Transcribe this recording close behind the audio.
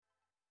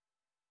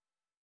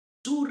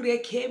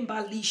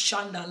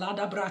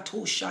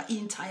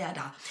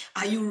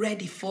Are you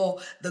ready for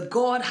the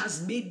God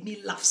has made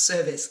me laugh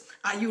service?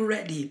 Are you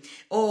ready?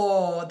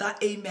 Oh,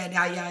 that amen.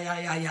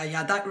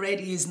 Yeah. That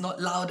ready is not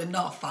loud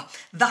enough.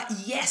 That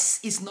yes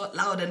is not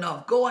loud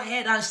enough. Go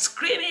ahead and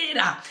scream it.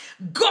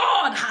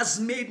 God has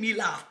made me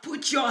laugh.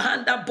 Put your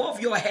hand above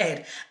your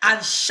head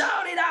and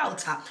shout it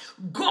out.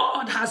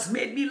 God has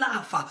made me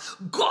laugh.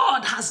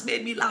 God has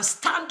made me laugh.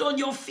 Stand on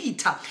your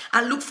feet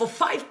and look for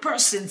 5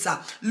 persons.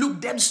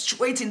 Look them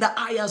straight in the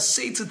eye and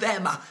say to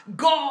them,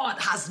 God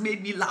has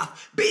made me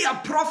laugh. Be a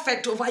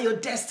prophet over your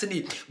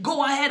destiny.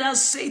 Go ahead and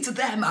say to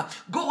them,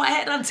 go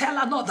ahead and tell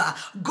another,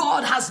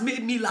 God has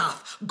made me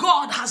laugh.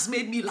 God has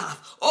made me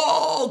laugh.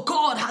 Oh,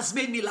 God has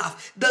made me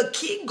laugh. The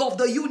King of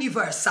the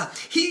universe,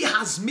 he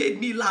has made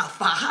me laugh.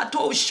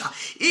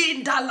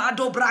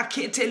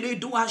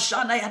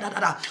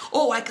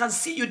 Oh, I can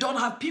see you don't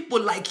have people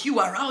like you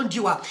around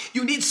you.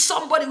 You need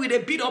somebody with a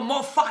bit of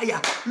more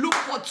fire. Look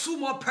for 2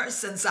 more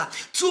persons.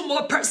 2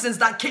 more persons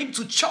that came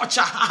to church.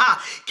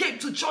 Came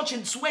to church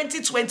in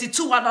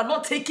 2022 and are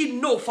not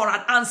taking no for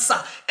an answer.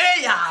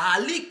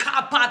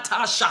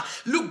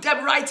 Look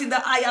them right in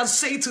the eye and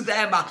say to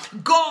them,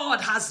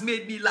 God has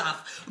made me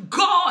laugh.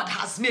 God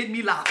has made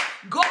me laugh.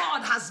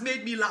 God has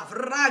made me laugh.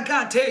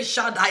 Ragate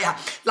Shadaya.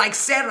 Like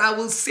Sarah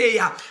will say,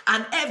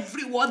 and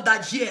everyone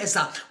that hears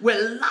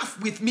will laugh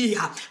with me.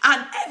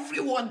 And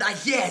everyone that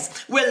hears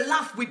will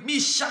laugh with me.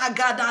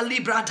 Shagada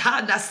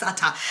Libradana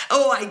Sata.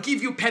 Oh, I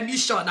give you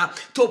permission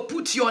to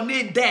put your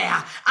name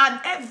there. And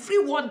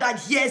everyone that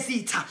hears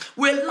it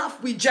will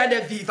laugh with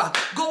Genevieve.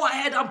 Go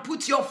ahead and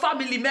put your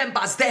family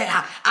members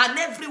there. And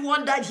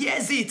everyone that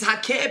hears it,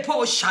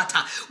 Kepo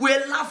Shata,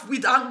 will laugh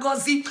with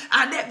Angozi.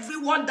 And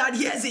everyone that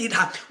hears it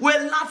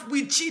will laugh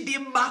with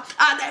Chidimba.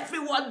 And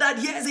everyone that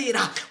hears it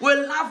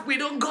will laugh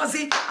with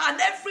Ngozi. And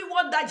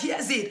everyone that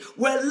hears it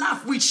will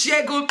laugh with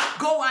Shegun.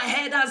 Go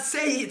ahead and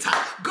say it.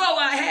 Go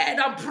ahead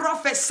and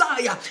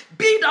prophesy.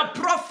 Be the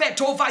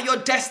prophet over your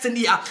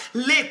destiny.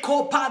 Le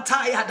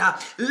kopatayada,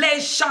 le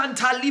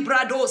shanta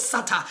librado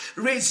sata.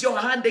 Raise your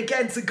hand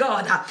again to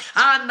God.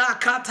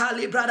 Anakata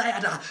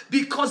libradayada.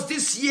 Because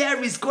this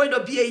year is going to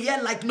be a year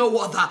like no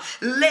other.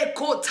 Le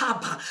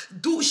kotaba,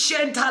 du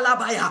shenta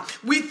labaya.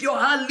 With your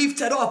hand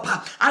lifted up,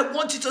 I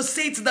want you to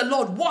say to the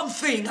Lord one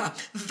thing.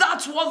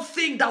 That's one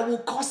thing that will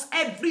cause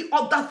every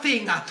other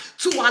thing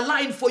to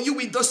align for you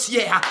in this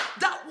year.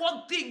 That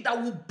one thing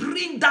that will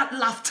bring that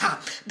laughter.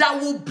 That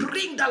will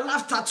bring the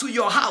laughter to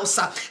your house.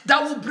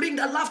 That will bring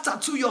the laughter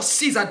to your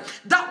season.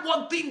 That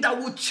one thing that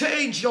will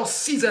change your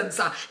seasons.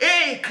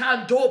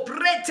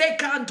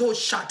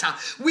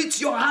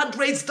 With your hand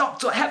raised up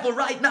to heaven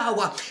right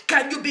now,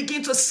 can you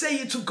begin to say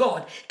it to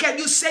God? Can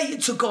you say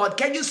it to God?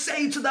 Can you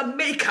say it to the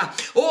maker?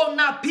 Oh,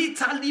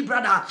 Napita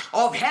Librada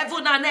of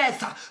heaven and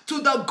earth,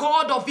 to the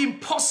God of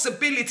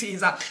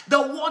impossibilities,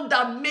 the one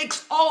that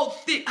makes all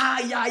things,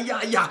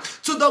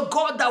 to the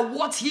God that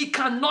what he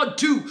cannot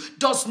do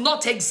does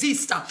not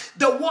exist,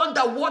 the one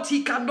that what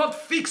he cannot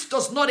fix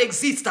does not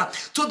exist,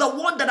 to the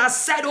one that has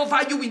said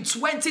over you in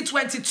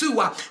 2022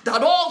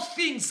 that all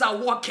things are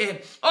working,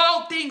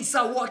 all things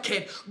are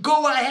working.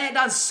 Go ahead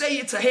and say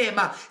it to him.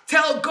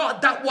 Tell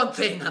God that one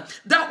thing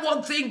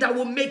that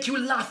will make you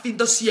laugh in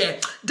this year,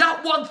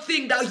 that one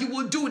thing that he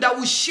will do that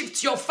will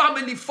shift your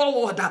family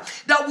forward,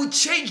 that will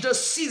change the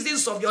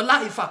seasons of your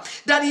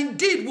life, that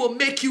indeed will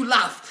make you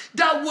laugh,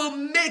 that will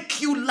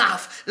make you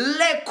laugh.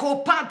 The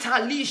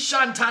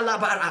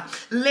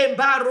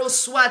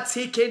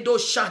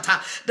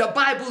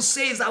Bible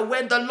says that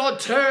when the Lord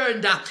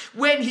turned,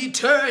 when he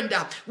turned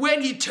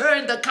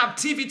the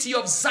captivity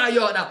of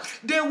Zion,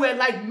 they were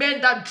like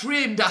men that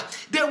dreamed.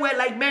 They were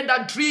like men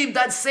that dreamed,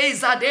 that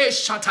says that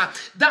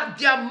that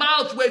their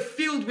mouth were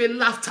filled with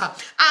laughter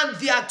and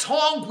their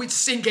tongue with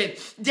singing.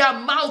 Their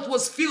mouth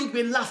was filled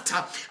with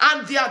laughter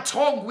and their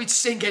tongue with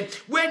singing.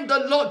 When the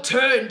Lord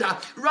turned,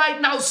 right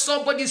now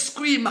somebody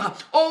scream,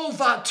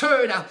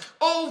 overturn,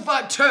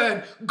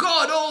 overturn,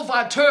 God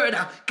overturn.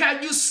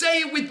 Can you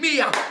say it with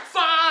me?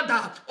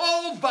 Father,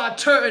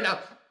 overturn.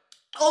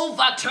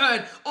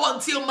 Overturn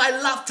until my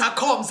laughter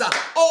comes.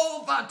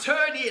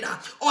 Overturn it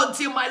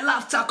until my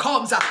laughter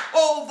comes.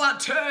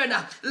 Overturn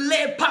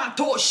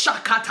lepato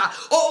shakata.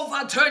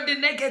 Overturn the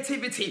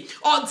negativity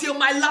until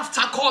my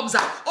laughter comes.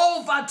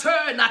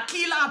 Overturn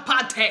akila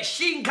pate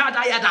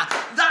shinkadayada.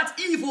 That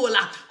evil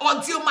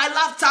until my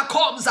laughter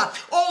comes.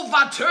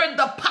 Overturn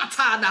the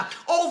pattern.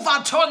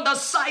 Overturn the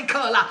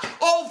cycle.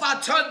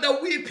 Overturn the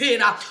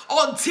weeping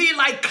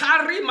until I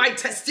carry my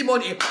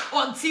testimony.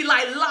 Until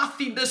I laugh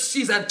in the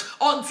season.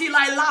 Until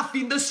I laugh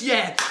in this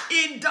year,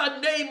 in the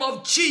name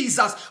of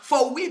Jesus.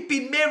 For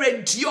weeping may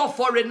endure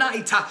for a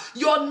night.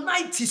 Your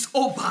night is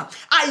over.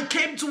 I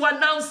came to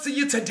announce to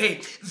you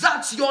today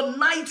that your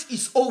night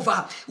is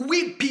over.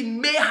 Weeping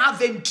may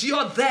have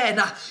endured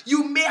then.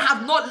 You may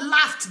have not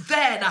laughed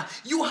then.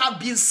 You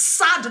have been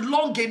sad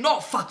long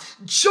enough.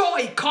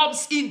 Joy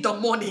comes in the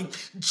morning.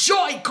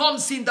 Joy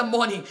comes in the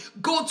morning.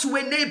 Go to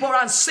a neighbor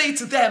and say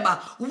to them,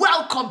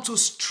 welcome to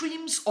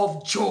streams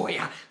of joy.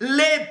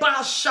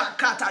 Leba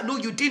shakata. know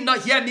you did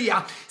not hear me.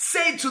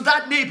 Say to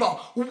that neighbor,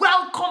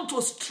 welcome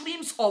to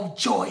streams of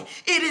joy.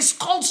 It is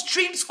called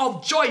streams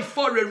of joy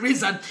for a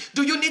reason.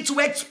 Do you need to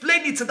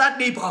explain it to that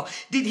neighbor?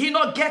 Did he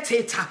not get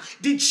it?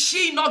 Did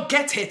she not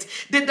get it?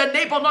 Did the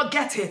neighbor not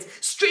get it?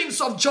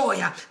 Streams of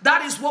joy.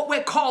 That is what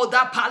we're called,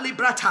 that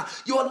palibrata.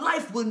 Your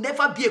life will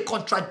never be a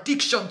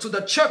contradiction to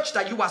the church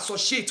that you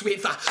associate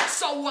with.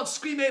 Someone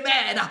scream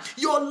amen.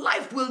 Your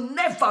life will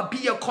never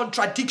be a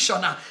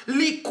contradiction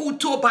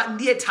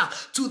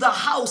to the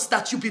house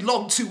that you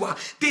belong to.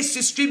 This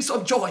is streams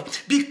of joy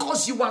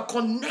because you are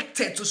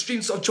connected to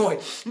streams of joy,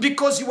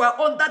 because you are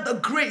under the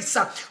grace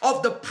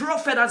of the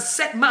prophet and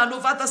set man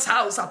over this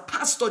house,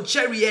 Pastor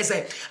Jerry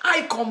Eze.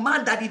 I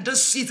command that in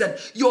this season,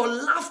 your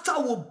laughter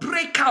will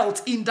break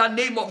out in the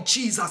name of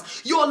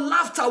Jesus. Your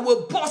laughter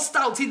will burst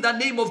out in the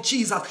name of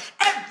Jesus.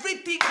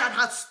 Everything that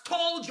has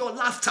stole your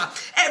laughter,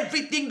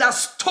 everything that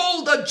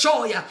stole the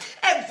joy,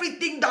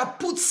 everything that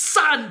put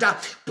sand,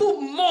 put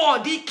more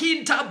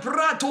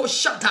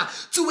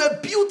to a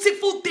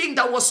beautiful thing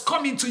that was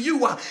coming to you,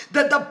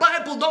 that the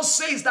Bible does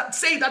say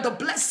that the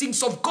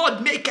blessings of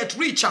God make it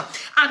richer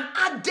and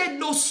added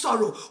no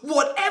sorrow.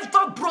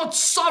 Whatever brought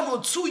sorrow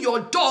to your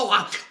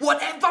door,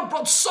 whatever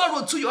brought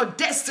sorrow to your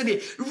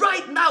destiny,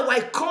 right now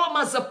I come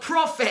as a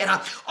prophet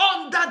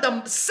under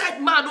the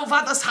set man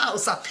over this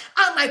house, and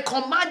I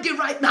command it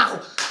right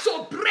now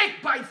to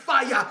break by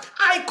fire.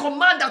 I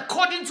command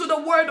according to the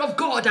word of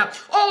God,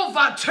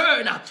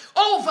 overturn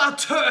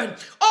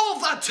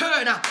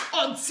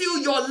until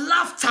your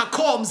laughter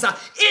comes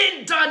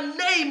in the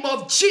name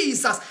of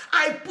Jesus.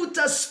 I put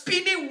a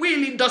spinning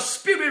wheel in the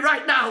spirit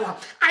right now.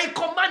 I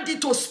command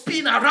it to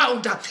spin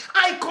around.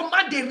 I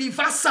command a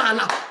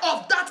reversal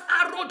of that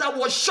arrow that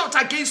was shot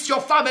against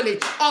your family,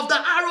 of the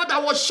arrow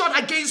that was shot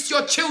against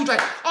your children,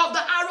 of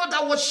the arrow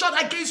that was shot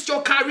against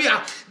your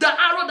career, the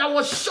arrow that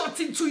was shot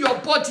into your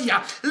body.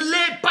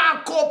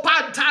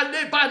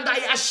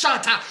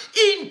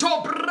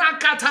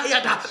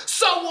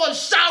 Someone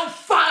shout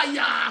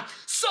fire.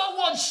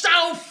 Someone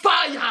shout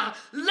fire.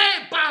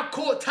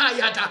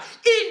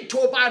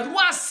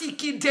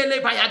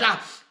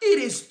 It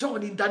is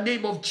done in the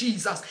name of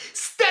Jesus.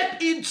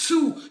 Step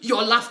into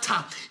your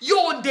laughter.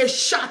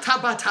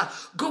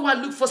 Go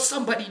and look for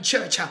somebody in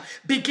church.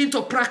 Begin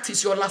to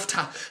practice your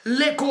laughter.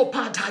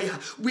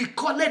 We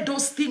call it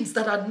those things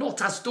that are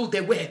not as though they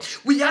were.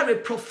 We are a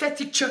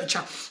prophetic church.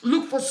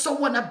 Look for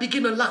someone and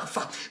begin to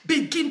laugh.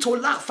 Begin to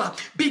laugh.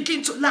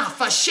 Begin to laugh.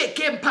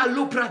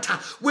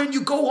 When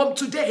you go home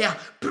today,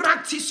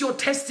 practice your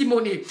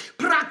testimony.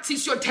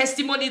 Practice your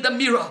testimony in the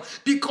mirror.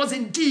 Because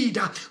indeed,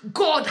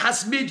 God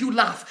has made you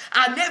laugh.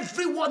 And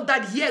everyone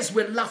that hears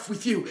will laugh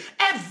with you.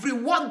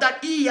 Everyone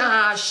that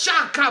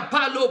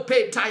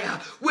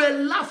will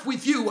laugh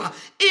with you.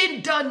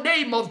 In the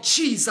name of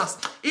Jesus.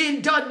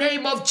 In the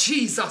name of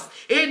Jesus.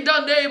 In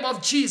the name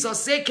of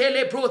Jesus.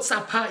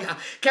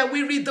 Can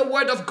we read the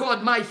word of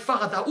God, my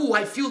Father? Oh,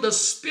 I feel the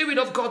Spirit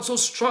of God so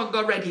strong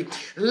already.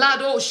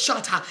 Lado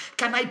Shata.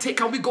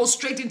 Can we go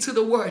straight into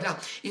the word?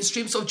 In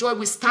streams of joy,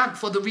 we stand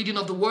for the reading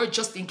of the word,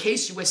 just in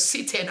case you were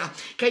sitting.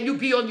 Can you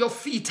be on your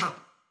feet?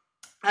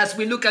 As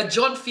we look at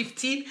John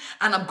 15,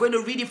 and I'm going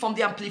to read it from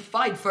the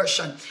Amplified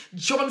Version.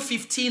 John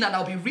 15, and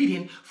I'll be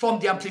reading from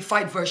the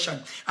Amplified Version.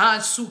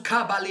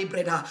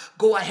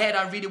 Go ahead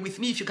and read it with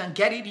me if you can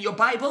get it in your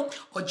Bible,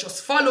 or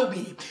just follow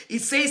me. It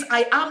says,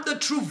 I am the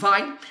true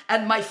vine,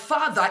 and my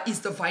Father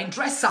is the vine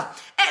dresser.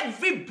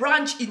 Every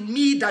branch in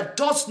me that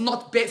does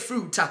not bear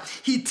fruit,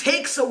 he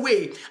takes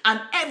away.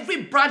 And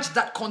every branch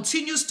that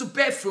continues to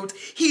bear fruit,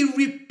 he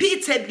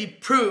repeatedly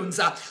prunes,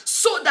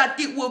 so that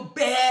it will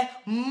bear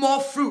more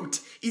fruit.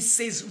 It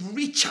says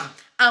richer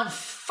and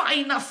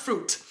finer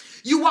fruit.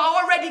 You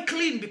are already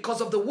clean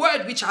because of the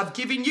word which I have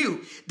given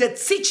you, the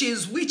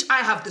teachings which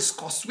I have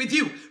discussed with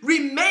you.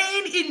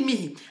 Remain in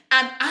me,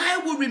 and I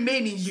will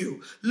remain in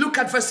you. Look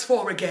at verse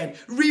 4 again.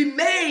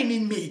 Remain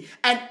in me,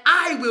 and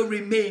I will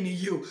remain in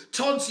you.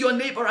 Turn to your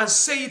neighbor and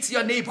say it to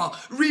your neighbor.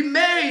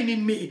 Remain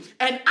in me,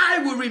 and I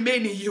will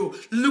remain in you.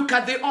 Look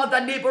at the other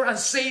neighbor and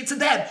say it to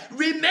them.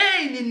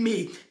 Remain in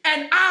me,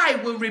 and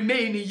I will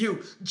remain in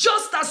you.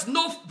 Just as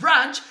no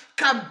branch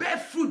can bear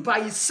fruit by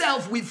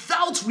itself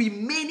without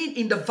remaining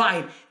in the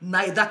vine,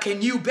 neither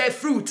can you bear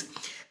fruit.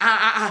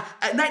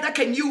 Neither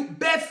can you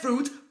bear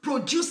fruit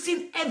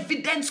producing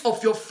evidence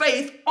of your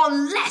faith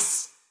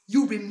unless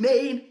you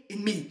remain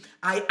in me.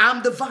 I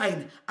am the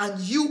vine and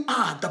you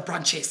are the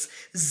branches.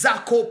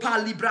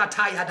 Zakopa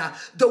libratayada.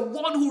 The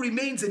one who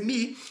remains in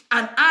me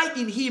and I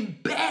in him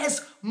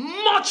bears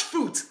much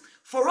fruit.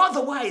 For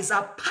otherwise,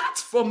 apart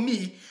from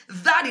me,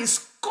 that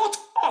is cut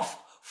off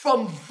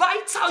from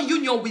vital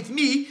union with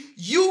me,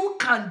 you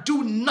can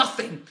do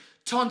nothing.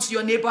 Turn to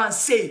your neighbor and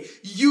say,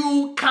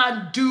 you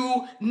can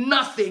do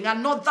nothing.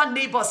 Another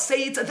neighbor,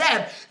 say it to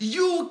them.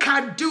 You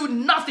can do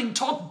nothing.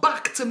 Talk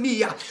back to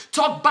me.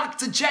 Talk back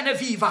to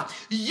Genevieve.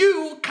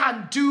 You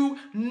can do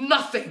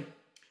nothing.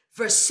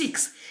 Verse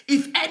 6.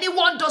 If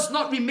anyone does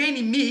not remain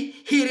in me,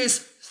 he is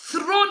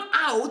thrown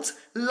out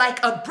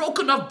like a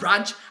broken off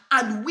branch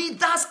and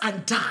withers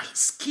and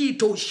dies.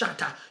 Kito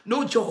shata.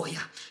 No joy.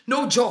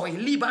 No joy.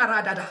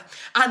 Libaradada.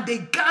 And they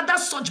gather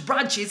such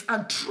branches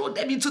and throw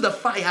them into the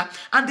fire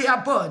and they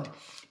are burned.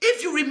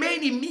 If you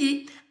remain in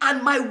me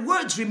and my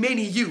words remain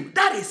in you,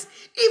 that is,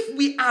 if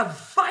we are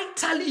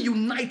vitally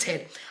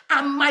united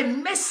and my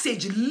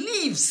message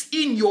lives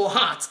in your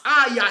heart.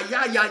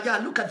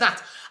 Look at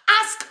that.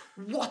 Ask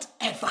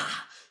whatever.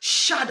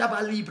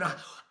 Shadaba Libra.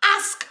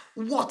 Ask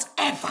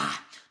whatever.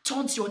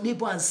 Turn to your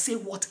neighbor and say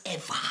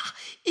whatever.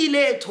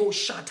 Ileto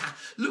shata.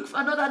 Look for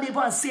another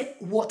neighbor and say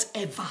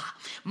whatever.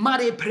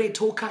 Mare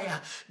pretokaya.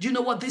 Do you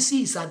know what this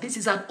is? This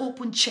is an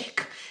open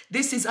check.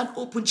 This is an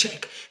open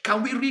check.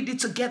 Can we read it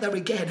together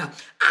again?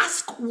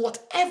 Ask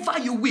whatever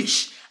you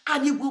wish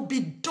and it will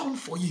be done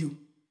for you.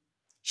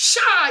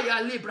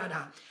 Shaya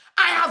librada.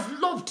 I have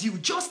loved you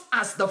just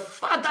as the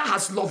Father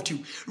has loved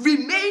you.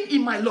 Remain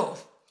in my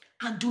love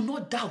and do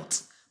not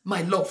doubt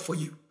my love for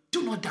you.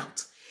 Do not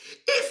doubt.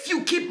 If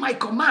you keep my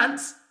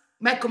commands,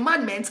 my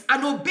commandments,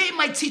 and obey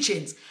my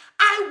teachings,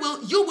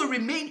 you will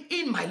remain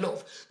in my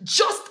love,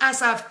 just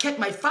as I have kept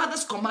my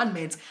Father's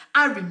commandments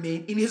and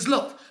remain in his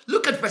love.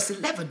 Look at verse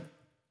 11.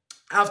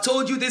 I have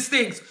told you these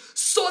things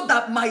so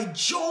that my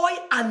joy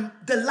and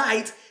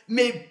delight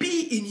may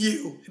be in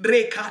you,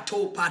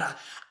 Rekato para,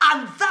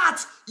 and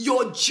that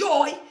your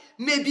joy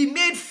may be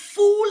made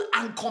full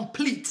and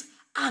complete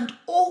and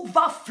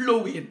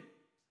overflowing.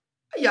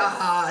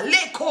 Yeah,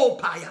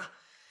 lekopaya.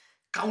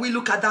 Can we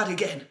look at that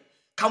again?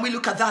 Can we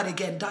look at that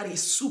again? That is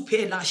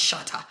supela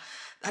shata.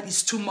 That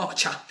is too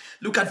much.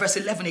 Look at verse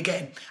 11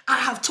 again. I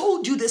have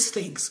told you these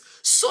things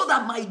so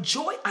that my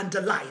joy and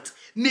delight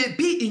may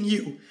be in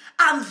you,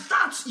 and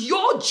that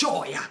your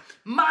joy,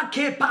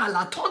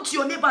 Makepala, turn to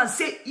your neighbor and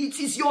say, it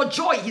is your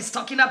joy he's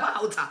talking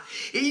about.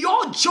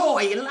 Your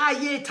joy,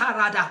 Laye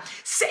Tarada.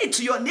 Say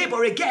to your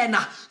neighbor again,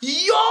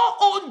 your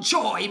own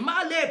joy,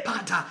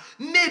 Malepata,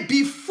 may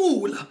be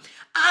full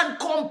and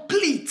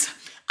complete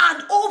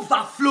and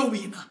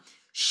overflowing.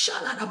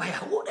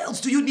 Shaladabaya. What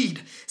else do you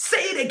need?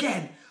 Say it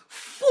again.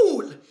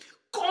 Full,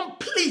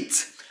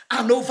 complete,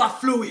 and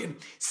overflowing.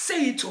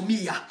 Say it to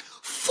me.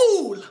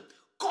 Full,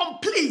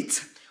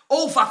 complete,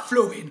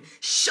 overflowing.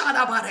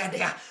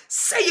 Shadabarada.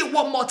 Say it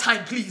one more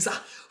time, please.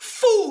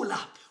 Full,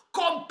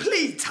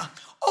 complete,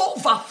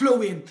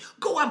 overflowing.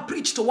 Go and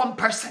preach to one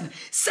person.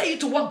 Say it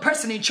to one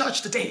person in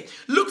church today.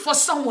 Look for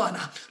someone.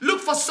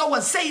 Look for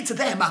someone. Say it to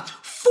them.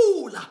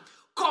 Full,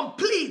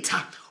 complete,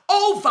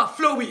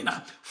 overflowing.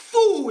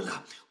 Full,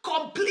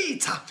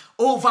 complete,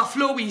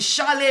 overflowing.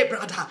 Shale,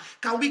 brother.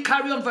 Can we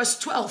carry on verse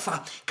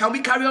 12? Can we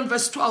carry on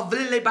verse 12?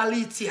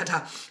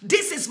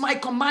 This is my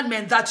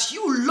commandment, that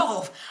you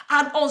love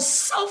and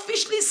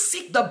unselfishly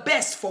seek the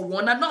best for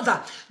one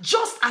another,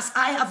 just as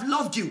I have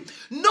loved you.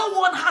 No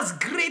one has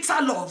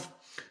greater love,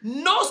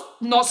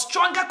 nor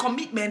stronger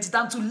commitment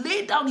than to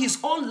lay down his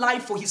own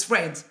life for his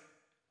friends.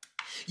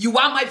 You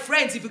are my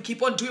friends if you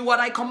keep on doing what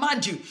I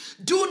command you.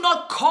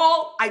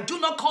 I do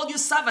not call you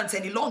servants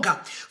any longer,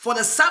 for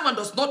the servant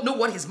does not know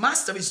what his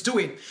master is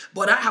doing.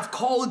 But I have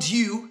called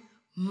you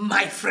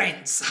my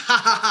friends,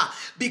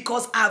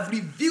 because I have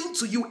revealed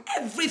to you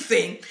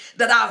everything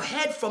that I have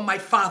heard from my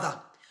Father.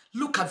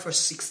 Look at verse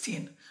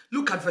 16.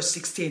 Look at verse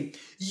 16.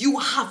 You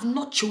have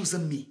not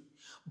chosen me,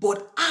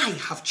 but I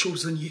have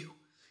chosen you.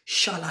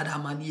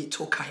 Shaladamani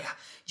tokaya.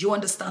 Do you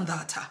understand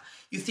that?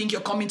 You think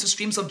your coming to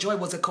Streams of Joy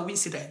was a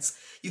coincidence?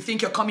 You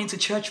think your coming to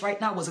church right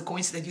now was a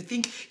coincidence? You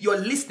think you're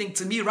listening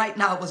to me right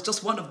now was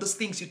just one of those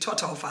things you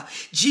thought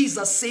of?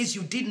 Jesus says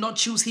you did not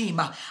choose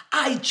him.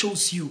 I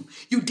chose you.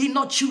 You did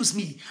not choose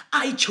me.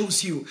 I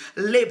chose you.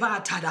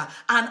 Lebatada.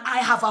 And I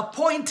have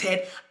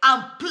appointed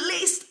and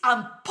placed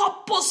and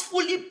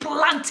purposefully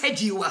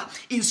planted you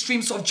in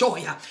Streams of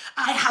Joy.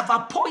 I have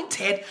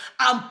appointed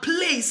and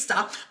placed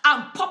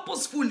and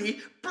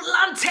purposefully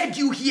planted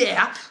you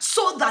here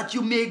so that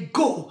you may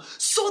go,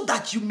 so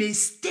that you may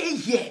stay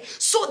here,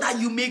 so that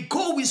you may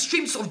go with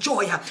Streams of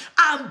Joy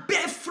and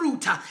bear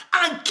fruit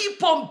and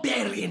keep on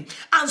bearing,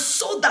 and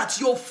so that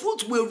your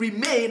fruit will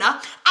remain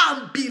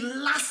and be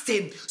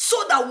lasting,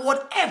 so that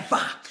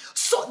whatever.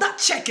 So that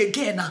check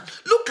again.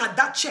 Look at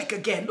that check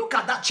again. Look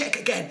at that check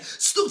again.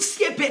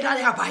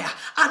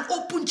 An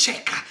open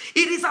check.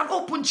 It is an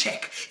open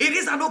check. It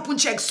is an open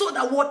check. So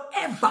that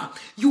whatever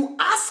you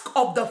ask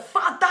of the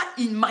Father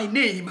in my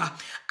name,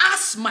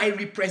 ask my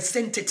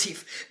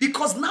representative.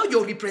 Because now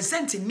you're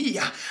representing me.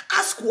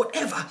 Ask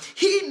whatever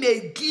he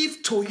may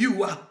give to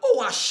you.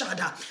 Oh,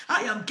 Ashada.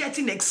 I am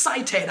getting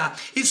excited.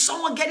 Is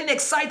someone getting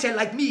excited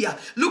like me?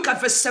 Look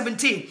at verse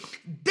 17.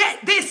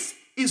 This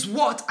is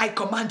what I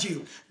command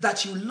you,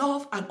 that you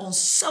love and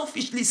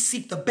unselfishly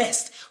seek the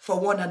best for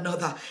one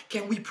another.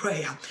 Can we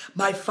pray?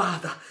 My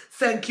Father,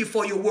 thank you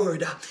for your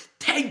word.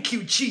 Thank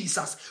you,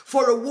 Jesus,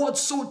 for a word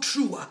so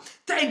true.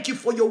 Thank you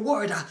for your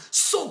word,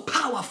 so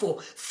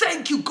powerful.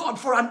 Thank you, God,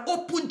 for an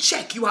open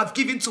check you have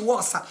given to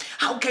us.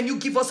 How can you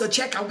give us a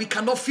check and we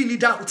cannot fill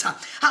it out?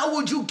 How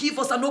would you give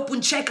us an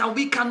open check and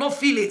we cannot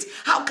fill it?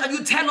 How can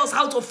you tell us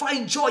how to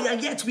find joy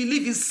and yet we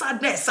live in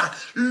sadness?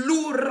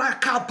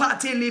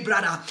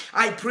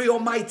 I pray,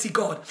 Almighty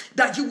God,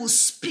 that you will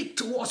speak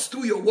to us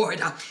through your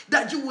word,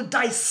 that you will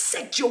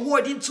dissect your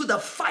word into the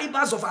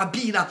fibers of our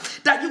being,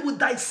 that you will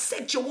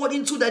dissect your word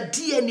into the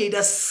DNA,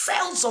 the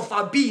cells of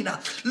our being.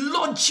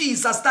 Lord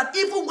Jesus, that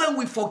even when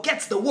we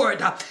forget the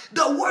word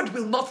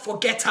will not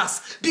forget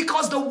us,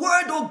 because the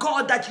word, oh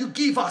God, that you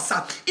give us,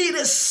 it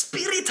is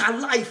spirit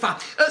and life.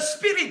 A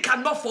spirit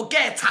cannot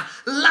forget.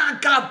 Even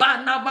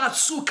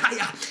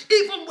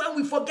when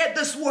we forget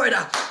this word,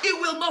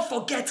 it will not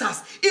forget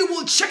us. It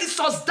will chase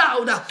us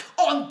down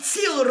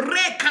until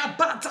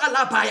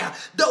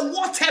the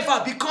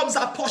whatever becomes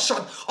a portion,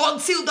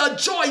 until the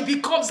joy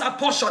becomes a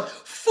portion,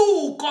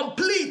 full,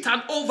 complete,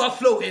 and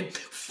overflowing.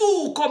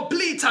 Full,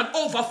 complete, and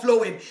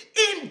overflowing.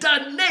 In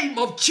the name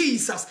of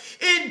Jesus.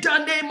 In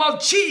the name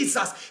of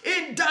Jesus.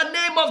 In the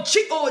name of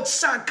Jesus. Oh,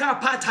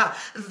 Sakapata.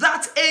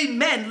 That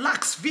amen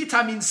lacks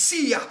vitamin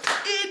C.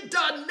 In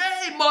the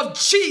name of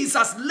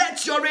Jesus.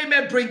 Let your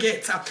amen bring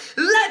it.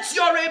 Let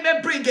your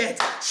amen bring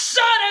it.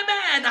 Shout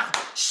amen.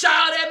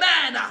 Shout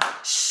amen.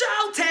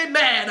 Shout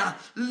amen.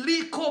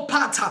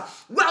 Likopata.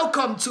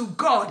 Welcome to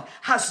God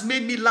Has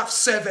Made Me Laugh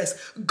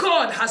service.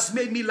 God has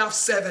made me laugh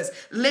service.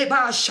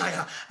 Leba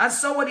Shire. And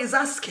someone is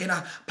asking,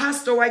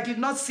 Pastor, I did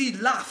not see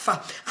laugh.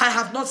 I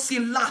have not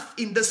seen laugh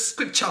in the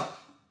scripture.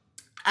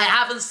 I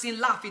haven't seen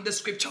laugh in the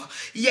scripture.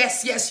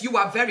 Yes, you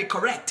are very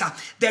correct.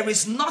 There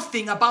is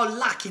nothing about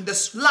laugh in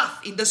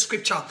the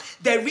scripture.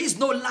 There is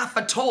no laugh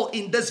at all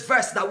in this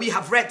verse that we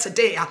have read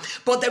today.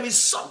 But there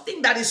is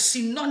something that is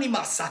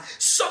synonymous,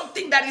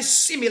 something that is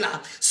similar,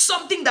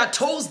 something that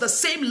holds the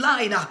same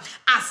line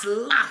as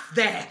laugh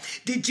there.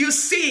 Did you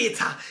see it?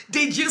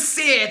 Did you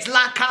see it?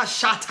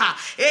 Lakashata.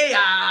 Hey,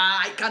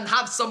 I can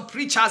have some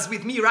preachers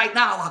with me right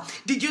now.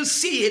 Did you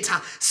see it?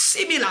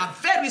 Similar,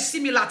 very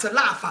similar to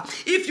laugh.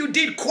 If you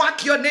did,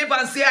 quack your neighbor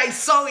and say, I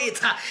saw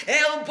it.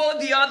 Elbow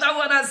the other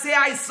one and say,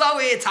 I saw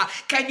it.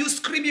 Can you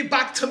scream it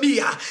back to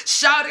me?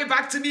 Shout it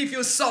back to me if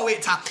you saw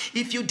it.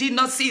 If you did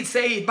not see it,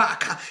 say it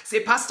back. Say,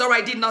 Pastor,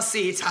 I did not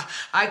see it.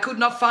 I could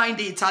not find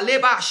it.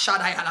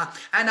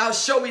 And I'll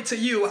show it to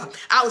you.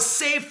 I'll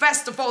say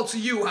first of all to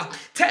you,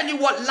 tell you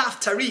what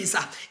laughter is.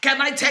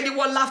 Can I tell you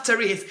what laughter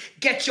is?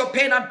 Get your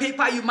pen and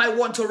paper. You might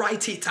want to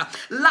write it.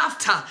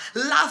 Laughter,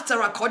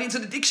 according to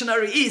the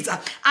dictionary, is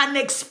an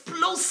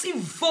explosive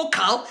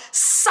vocal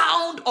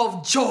sound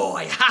of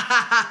joy.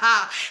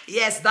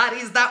 Yes, that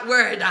is that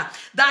word.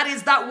 That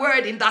is that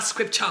word in that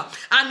scripture.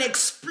 An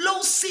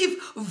explosive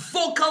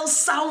vocal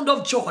sound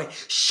of joy,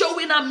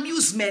 showing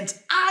amusement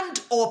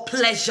and or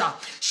pleasure.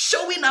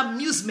 Showing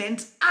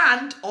amusement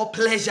and or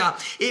pleasure.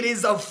 It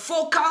is a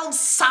vocal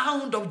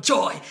sound of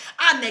joy.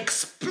 An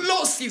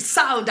explosive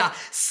sound.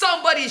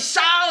 Somebody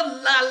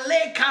shout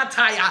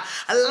lalekataya.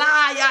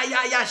 La ya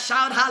ya ya.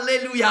 Shout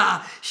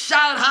hallelujah.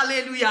 Shout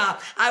hallelujah.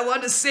 I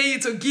want to say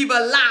it to give a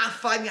laugh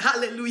and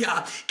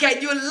hallelujah.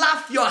 Can you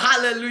laugh your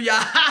hallelujah?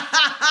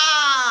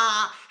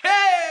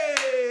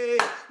 Hey,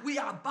 we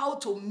are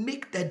about to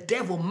make the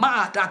devil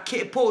mad.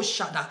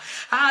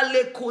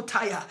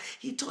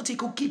 He thought he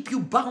could keep you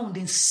bound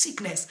in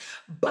sickness,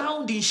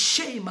 bound in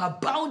shame,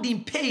 bound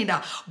in pain.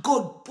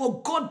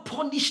 God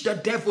punished the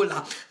devil.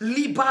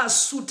 Liba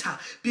Suta,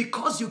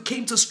 because you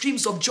came to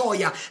streams of joy.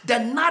 The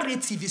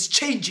narrative is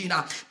changing.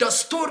 The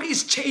story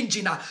is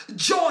changing.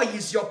 Joy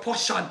is your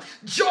portion.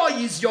 Joy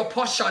is your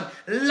portion.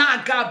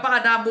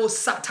 Lagabana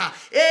Mosata.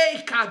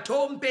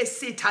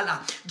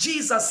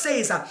 Jesus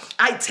says,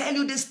 I tell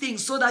you these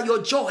things so that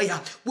your joy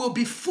will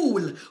be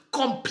full,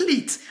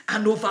 complete,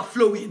 and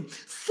overflowing.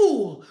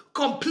 Full,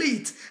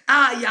 complete,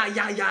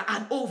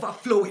 and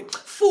overflowing.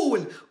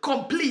 Full,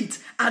 complete,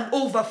 and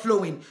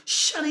overflowing.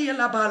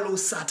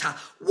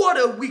 What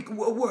a weak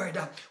word.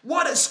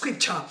 What a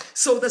scripture.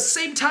 So the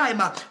same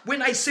time,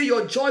 when I say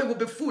your joy will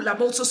be full,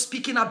 I'm also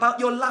speaking about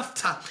your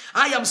laughter.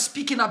 I am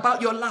speaking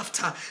about your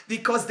laughter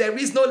because there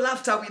is no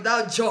laughter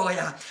without joy.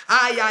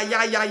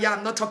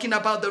 I'm not talking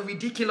about the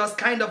ridiculous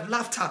kind of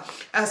laughter.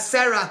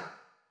 Sarah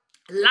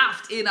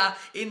laughed in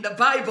the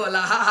Bible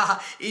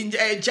in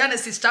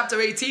Genesis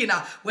chapter 18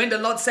 when the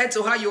Lord said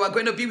to her, you are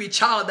going to be with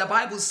child. The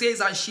Bible says,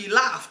 and she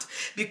laughed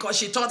because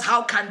she thought,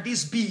 how can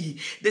this be?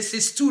 This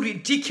is too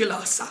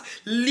ridiculous.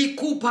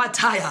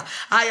 Likupataya.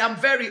 I am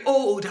very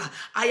old.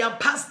 I am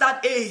past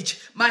that age.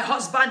 My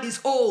husband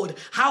is old.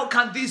 How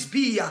can this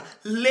be?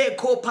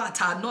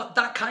 Lekopata. Not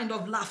that kind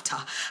of laughter.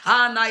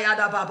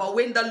 Anayadababa.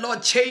 When the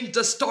Lord changed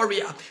the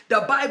story,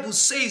 the Bible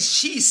says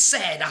she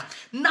said,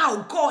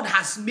 now God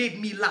has made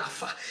me laugh.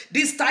 laugh.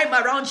 This time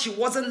around, she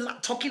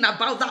wasn't talking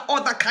about that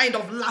other kind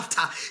of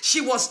laughter.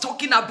 She was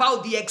talking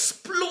about the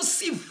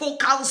explosive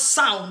vocal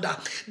sound.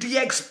 The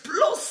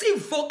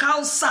explosive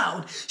vocal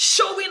sound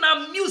showing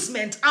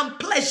amusement and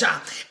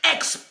pleasure.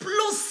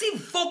 Explosive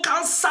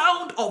vocal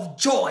sound of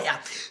joy.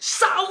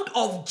 Sound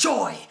of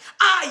joy.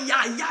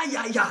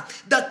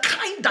 The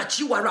kind that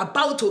you are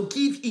about to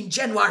give in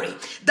January.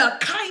 The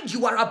kind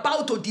you are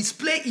about to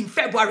display in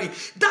February.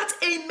 That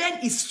amen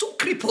is so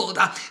crippled.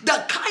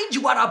 The kind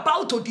you are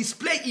about to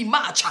display in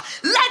March.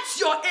 Let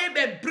your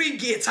amen bring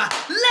it.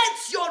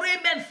 Let your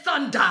amen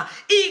thunder.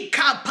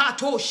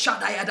 Ikapato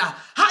shadayada.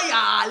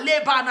 Haya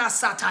lebana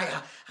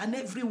sataya. And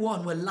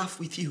everyone will laugh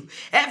with you.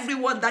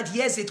 Everyone that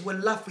hears it will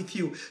laugh with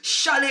you.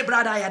 Shale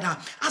bradayada.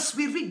 As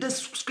we read this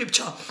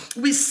scripture,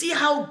 we see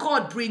how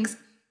God brings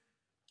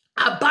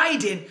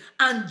abiding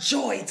and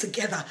joy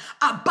together.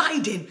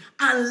 Abiding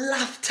and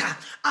laughter.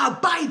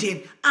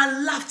 Abiding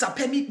and laughter.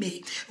 Permit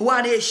me.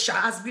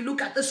 As we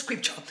look at the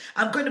scripture,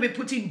 I'm going to be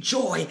putting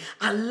joy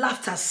and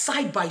laughter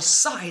side by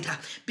side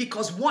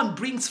because one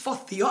brings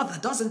forth the other,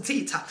 doesn't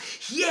it?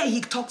 Here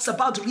he talks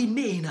about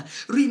remain.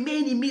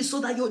 Remain in me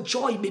so that your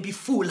joy may be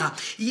full.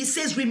 He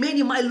says remain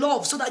in my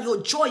love so that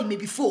your joy may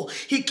be full.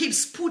 He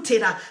keeps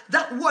putting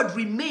that word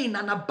remain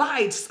and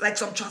abides, like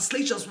some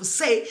translations will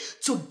say,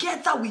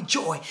 together with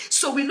joy.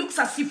 So it looks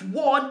as if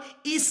one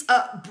is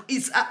an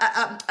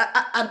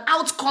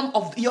outcome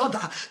of the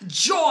other.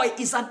 Joy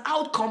is an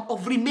outcome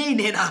of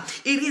remaining.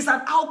 It is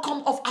an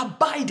outcome of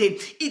abiding.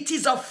 It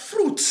is a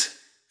fruit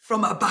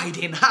from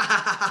abiding.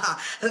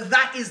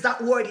 That is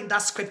that word in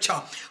that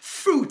scripture.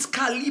 Fruit,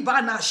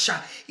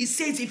 kalibanasha. It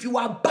says, if you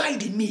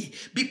abide in me,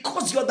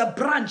 because you're the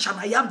branch and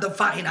I am the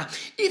vine,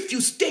 if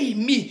you stay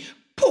in me,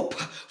 poop,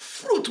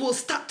 fruit will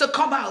start to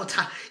come out.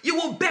 You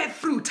will bear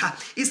fruit.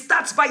 It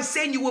starts by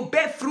saying you will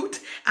bear fruit,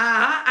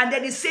 and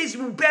then it says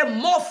you will bear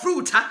more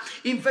fruit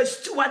in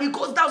verse 2, and it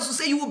goes down to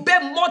say you will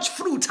bear much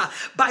fruit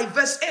by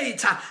verse 8.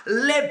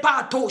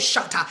 Lebato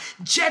shata.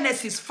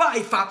 Genesis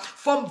 5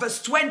 from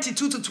verse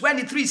 22 to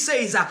 23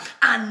 says,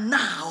 and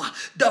now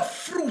the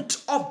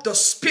fruit of the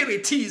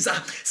Spirit is,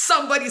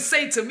 somebody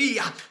say to me,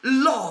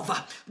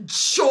 love,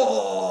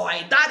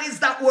 joy. That is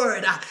that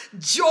word,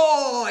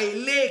 joy.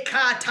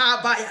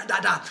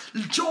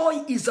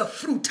 Joy is a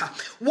fruit.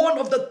 One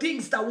of the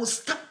things that will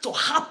start to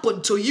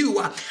happen to you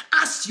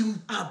as you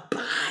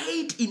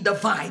abide in the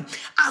vine,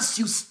 as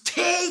you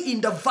stay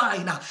in the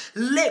vine.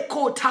 Let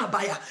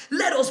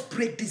us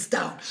break this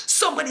down.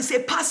 Somebody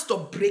say, Pastor,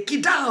 break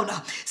it down.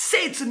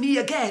 Say it to me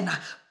again.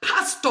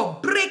 Pastor,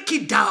 break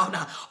it down.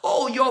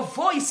 Oh, your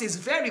voice is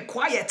very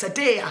quiet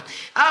today.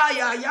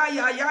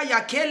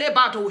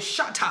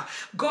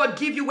 God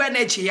give you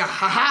energy.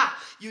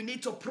 You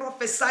need to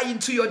prophesy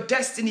into your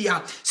destiny.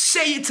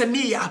 Say it to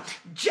me,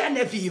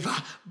 Genevieve.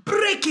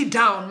 Break it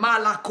down.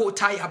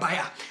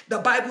 Malakotayabaya. The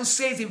Bible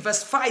says in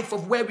verse 5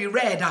 of where we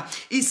read,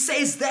 it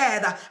says there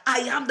that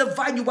I am the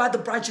vine, you are the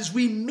branches.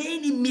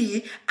 Remain in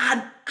me,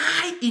 and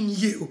I in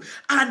you,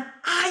 and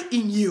I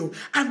in you,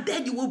 and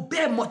then you will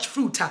bear much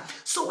fruit.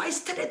 So I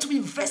started to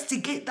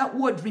investigate that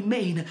word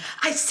remain.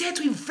 I said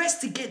to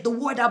investigate the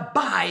word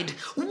abide.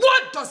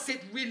 What does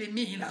it really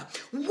mean?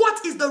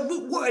 What is the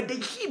root word, the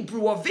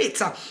Hebrew of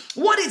it?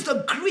 What is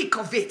the Greek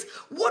of it?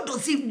 What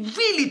does it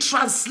really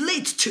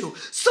translate to?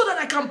 So that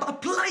I can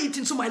apply it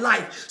into my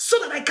life, so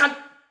that I can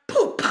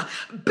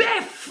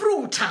bear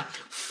fruit,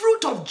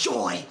 fruit of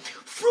joy,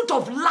 fruit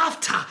of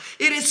laughter.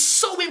 It is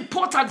so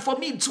important for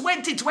me in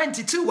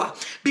 2022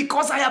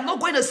 because I am not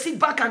going to sit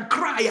back and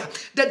cry.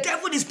 The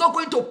devil is not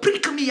going to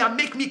prick me and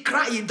make me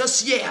cry in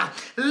this year.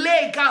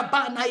 My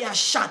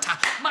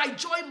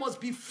joy must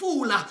be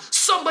full.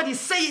 Somebody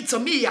say it to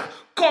me.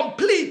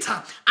 Complete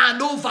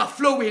and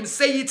overflowing.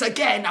 Say it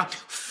again.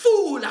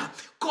 Full,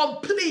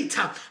 complete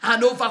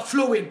and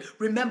overflowing.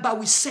 Remember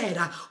we said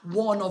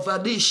one of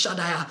these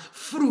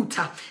fruit.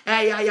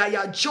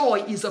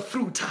 Joy is a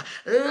fruit.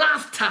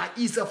 Laughter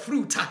is a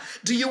fruit.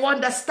 Do you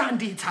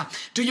understand it?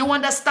 Do you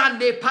understand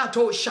the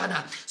pato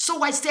shana?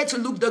 So I said to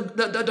look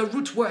the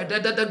root word,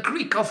 the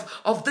Greek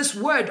of this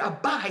word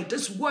abide,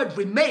 this word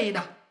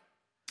remain.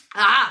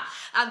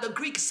 And the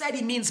Greek said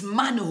it means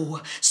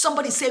mano.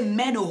 Somebody say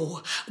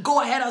meno.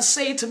 Go ahead and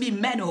say it to me,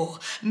 meno.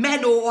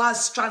 Meno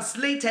was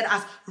translated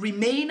as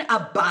remain,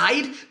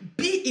 abide,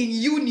 be in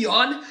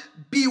union,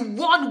 be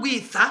one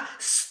with,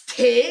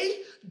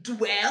 stay,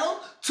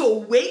 dwell, to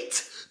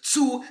wait,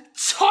 to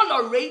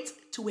tolerate,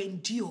 to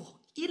endure.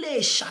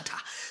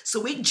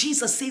 So when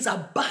Jesus says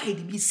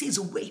abide, he says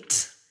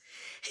wait.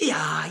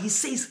 Yeah, he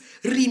says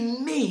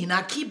remain,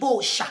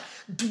 akibosha.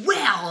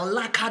 Dwell,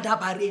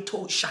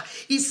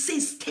 lakadabaretosha. He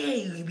says,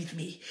 stay with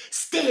me.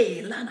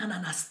 Stay,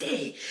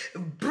 stay.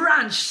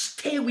 Branch,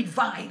 stay with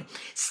vine.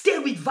 Stay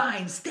with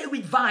vine, stay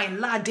with vine.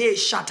 Lade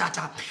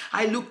shatata.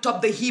 I looked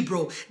up the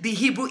Hebrew. The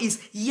Hebrew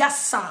is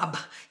yasab.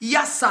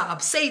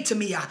 Yasab. Say it to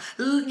me.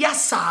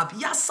 Yasab.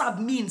 Yasab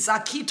means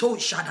akito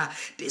shada.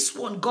 This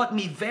one got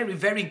me very,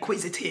 very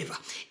inquisitive.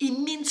 It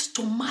means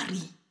to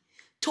marry.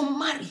 To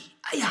marry.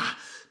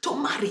 To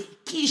marry.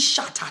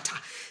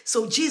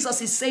 So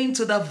Jesus is saying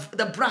to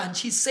the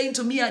branch, he's saying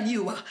to me and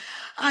you,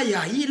 I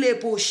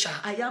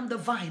am the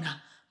vine.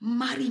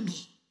 Marry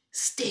me.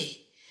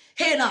 Stay.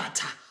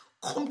 Helata.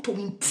 Come to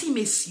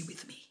intimacy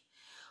with me.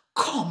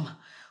 Come.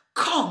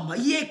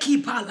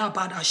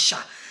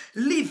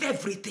 Leave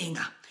everything.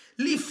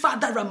 Leave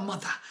father and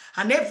mother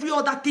and every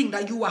other thing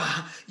that you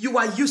are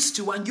used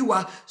to and you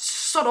are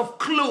sort of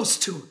close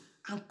to,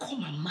 and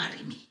come and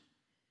marry me.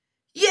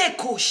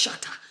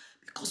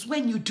 Because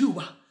when you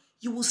do,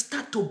 you will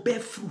start to bear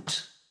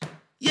fruit.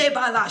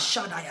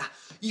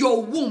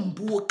 Your womb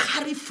will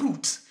carry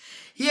fruit.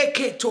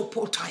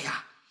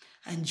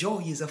 And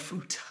joy is a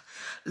fruit.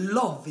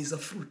 Love is a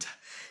fruit.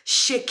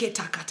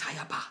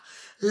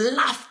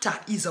 Laughter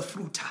is a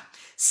fruit.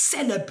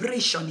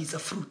 Celebration is a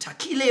fruit.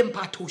 Can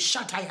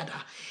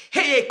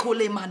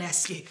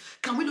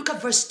we look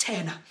at verse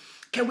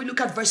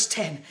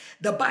 10?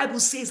 The Bible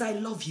says, I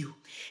love you.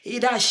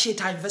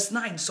 Verse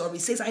 9, it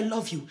says, I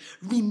love you.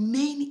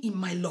 Remain in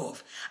my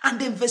love. And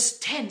then verse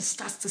 10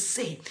 starts to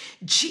say,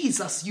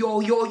 Jesus,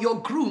 your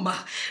groomer.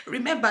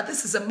 Remember,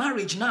 this is a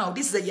marriage now.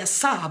 This is a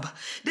yasab.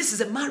 This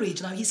is a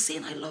marriage now. He's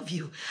saying, I love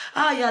you.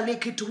 Now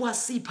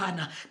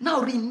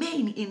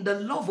remain in the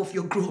love of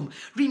your groom.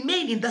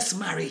 Remain in this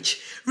marriage.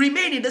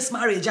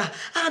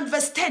 And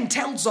verse 10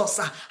 tells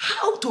us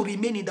how to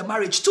remain in the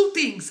marriage. Two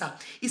things.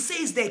 It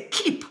says they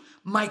keep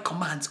my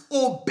commands.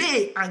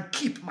 Obey and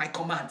keep my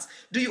commands.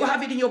 Do you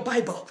have it in your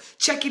Bible?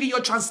 Check it in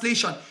your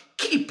translation.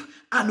 Keep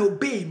and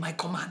obey my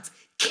commands.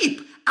 Keep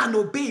and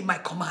obey my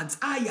commands.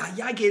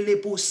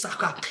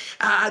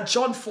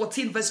 John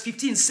 14 verse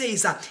 15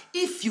 says,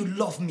 if you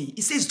love me,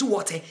 it says do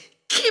what?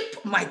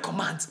 Keep my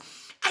commands.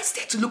 I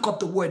start to look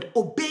up the word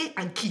obey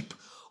and keep.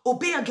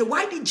 Obey and keep.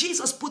 Why did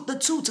Jesus put the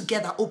two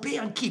together? Obey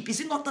and keep. Is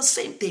it not the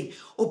same thing?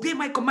 Obey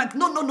my command.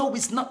 No,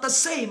 it's not the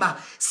same.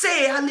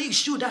 Say, Ali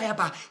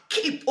Shudayaba.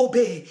 Keep,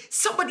 obey.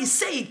 Somebody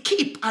say,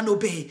 keep and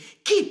obey.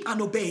 Keep and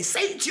obey.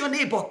 Say it to your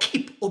neighbor,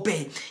 keep,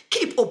 obey.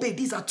 Keep, obey.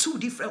 These are two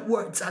different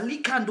words.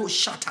 Alikando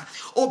shata.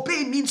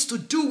 Obey means to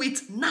do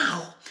it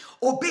now.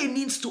 Obey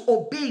means to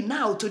obey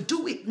now, to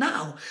do it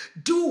now.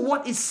 Do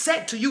what is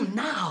said to you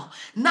now.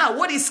 Now,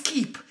 what is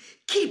keep?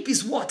 Keep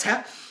is what?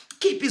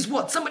 Keep is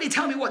what? Somebody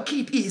tell me what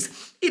keep is.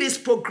 It is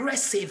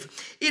progressive.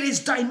 It is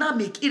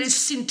dynamic. It is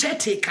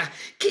synthetic.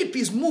 Keep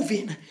is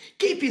moving.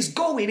 Keep is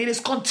going. It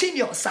is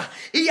continuous.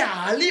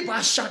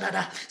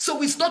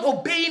 So it's not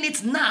obeying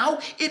it now.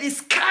 It is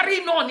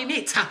carrying on in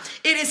it.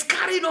 It is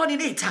carrying on in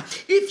it.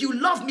 If you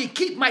love me,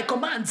 keep my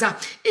commands.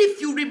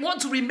 If you want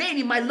to remain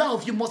in my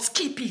love, you must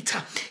keep it.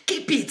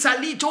 Keep it.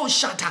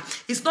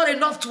 It's not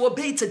enough to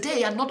obey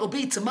today and not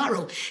obey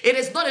tomorrow. It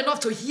is not enough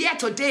to hear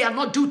today and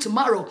not do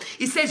tomorrow.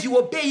 It says you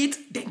obey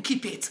it, then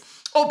keep it.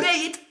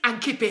 Obey it and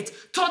keep it.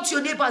 Turn to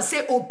your neighbor and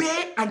say,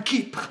 obey and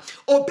keep.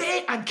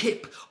 Obey and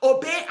keep.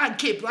 Obey and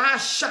keep.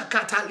 As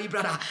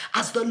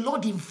the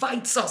Lord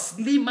invites us,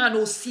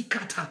 Limano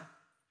Sikata.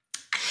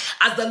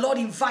 As the Lord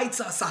invites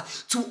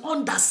us to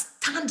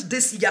understand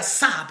this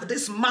yasab,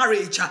 this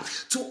marriage,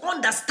 to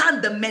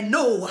understand the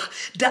meno,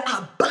 the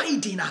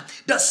abiding,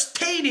 the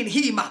staying in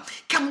him.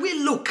 Can we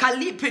look?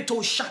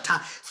 Kalipeto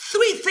shata.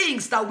 Three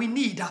things that we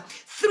need.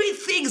 Three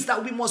things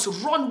that we must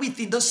run with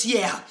in this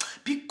year.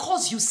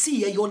 Because you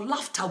see, your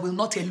laughter will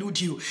not elude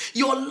you.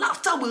 Your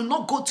laughter will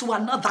not go to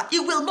another.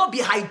 It will not be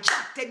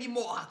hijacked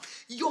anymore.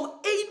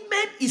 Your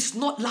amen is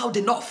not loud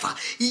enough.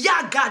 I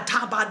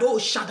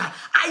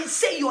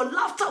say your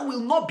laughter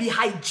will not be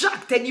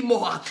hijacked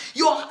anymore.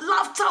 Your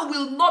laughter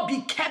will not be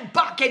kept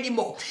back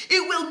anymore. It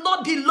will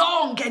not be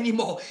long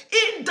anymore.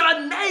 In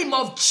the name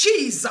of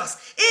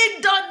Jesus.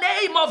 In the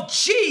name of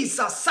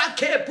Jesus.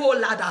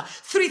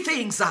 Three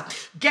things.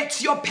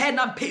 Get your pen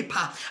and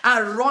paper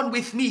and run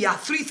with me.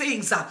 Three things.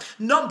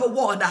 Number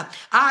one,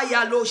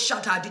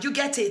 did you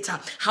get it?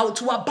 How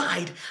to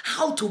abide,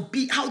 how to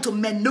be, how to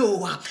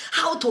meno,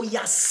 how to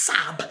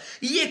yasab.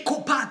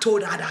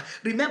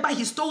 Remember,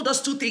 he's told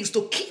us two things,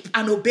 to keep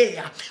and obey.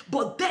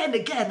 But then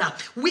again,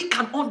 we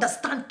can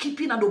understand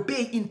keeping and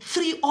obey in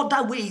three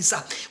other ways.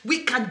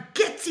 We can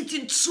get it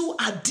into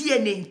our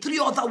DNA in three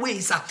other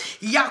ways. I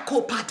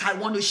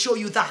want to show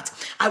you that.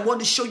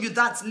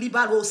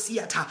 Libero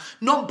theater.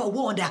 Number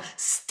one,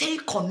 stay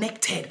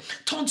connected.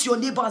 Turn to your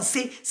neighbor and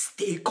say,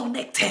 stay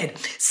connected.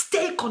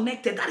 Stay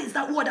connected. That is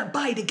that word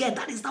abide again.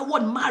 That is that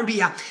word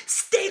marry.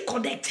 Stay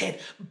connected.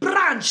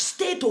 Branch,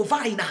 stay to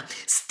vine.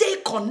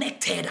 Stay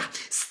connected.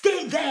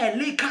 Stay there.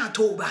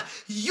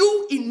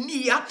 You in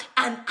me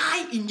and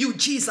I in you.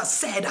 Jesus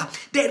said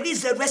there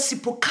is a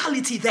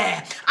reciprocality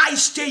there. I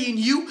stay in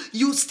you,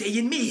 you stay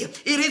in me.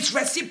 It is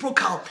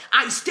reciprocal.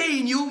 I stay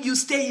in you, you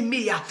stay in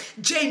me.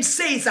 James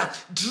says,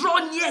 draw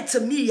near to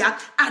me and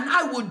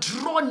I will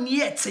draw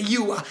near to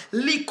you.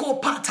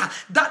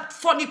 That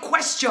funny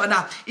question,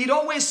 it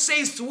always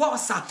says to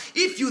us,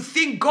 if you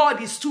think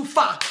God is too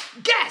far,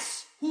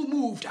 guess Who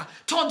moved?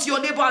 Turn to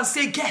your neighbor and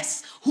say,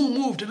 guess who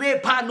moved?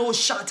 Repa no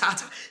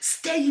shatata.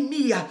 Stay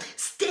near,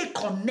 stay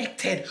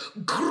connected,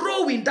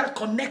 grow in that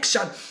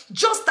connection.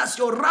 Just as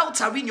your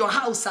router in your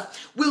house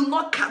will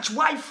not catch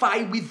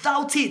Wi-Fi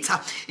without it,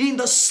 in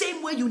the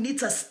same way you need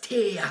to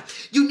stay.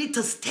 You need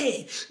to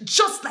stay.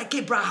 Just like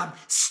Abraham,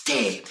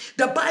 stay.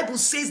 The Bible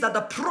says that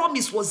the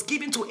promise was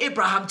given to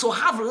Abraham to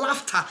have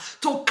laughter,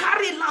 to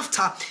carry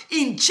laughter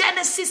in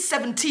Genesis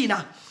 17.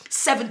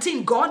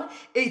 17 gone,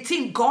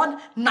 18 gone,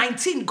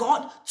 19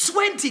 gone,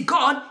 20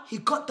 gone. He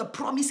got the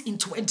promise in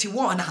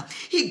 21.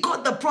 He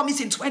got the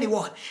promise in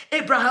 21.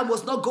 Abraham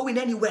was not going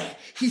anywhere.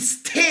 He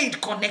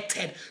stayed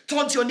connected.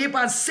 Turn to your neighbor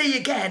and say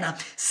again,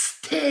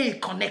 stay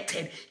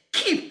connected.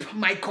 Keep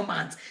my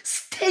commands.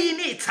 Stay in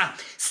it.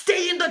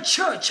 Stay in the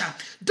church.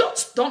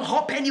 Don't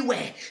hop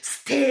anywhere.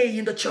 Stay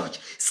in the church.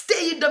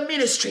 Stay in the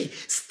ministry.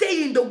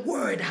 Stay in the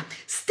word.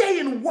 Stay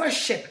in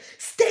worship.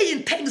 Stay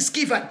in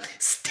thanksgiving.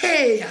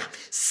 Stay.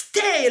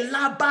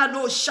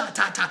 Labano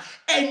shatata.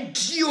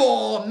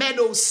 Endure.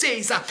 Meno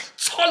says.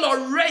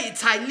 Tolerate.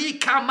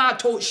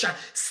 Likamatosha.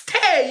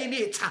 Stay in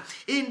it.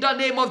 In the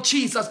name of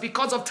Jesus.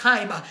 Because of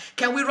time.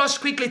 Can we rush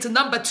quickly to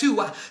number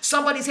 2?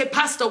 Somebody say,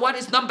 Pastor, what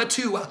is number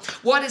 2?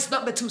 What is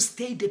number 2?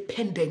 Stay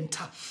dependent.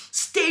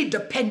 Stay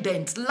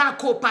dependent.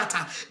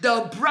 Lakopata.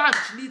 The branch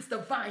needs the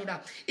vine.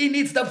 It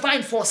needs the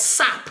vine for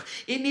sap.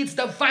 It needs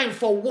the vine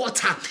for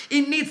water.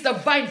 It needs the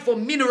vine for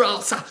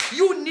minerals.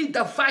 You need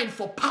the vine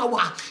for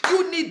power.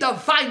 You need the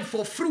vine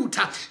for fruit.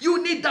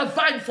 You need the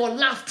vine for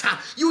laughter.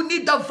 You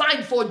need the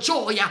vine for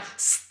joy.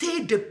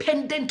 Stay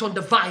dependent on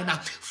the vine.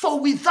 For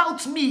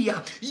without me,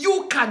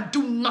 you can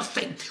do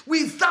nothing.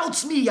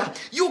 Without me,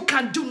 you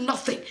can do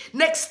nothing.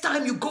 Next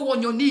time you go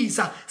on your knees,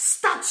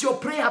 start your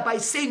prayer by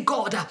saying,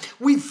 God,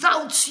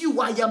 without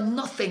you, I am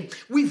nothing.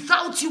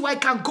 Without you, I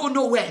can go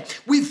nowhere.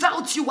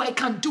 Without you, I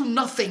can do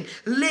nothing.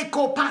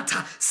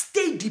 Lekopata,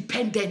 stay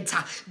dependent.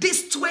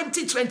 This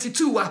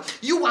 2022,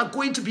 you are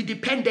going to be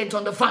dependent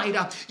on the vine.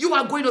 You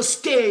are going to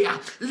stay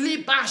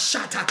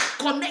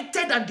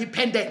connected and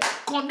dependent.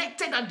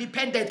 Connected and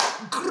dependent.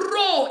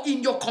 Grow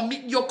in your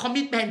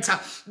commitment.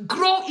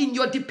 Grow in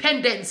your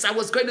dependence. I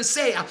was going to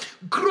say,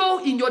 grow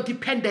in your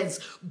dependence.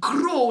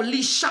 Grow.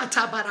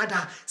 Lishata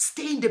barada.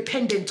 Stay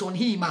dependent on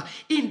him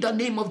in the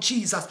name of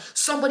Jesus.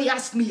 Somebody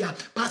asked me,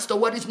 Pastor,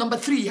 what is number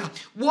 3?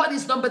 What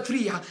is number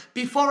 3?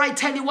 Before I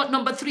tell you what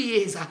number 3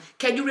 is,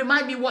 can you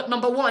remind me what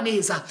number 1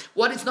 is?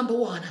 What is number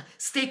 1?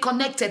 Stay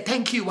connected.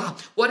 Thank you.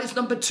 What is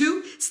number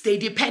 2? Stay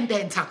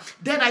dependent.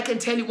 Then I can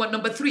tell you what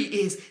number 3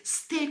 is.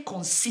 Stay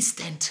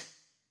consistent.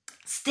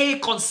 Stay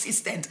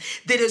consistent.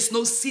 There is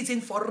no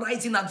season for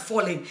rising and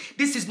falling.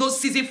 This is no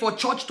season for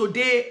church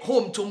today,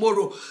 home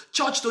tomorrow.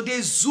 Church today,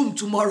 Zoom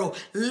tomorrow.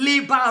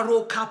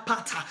 Libaro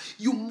kapata.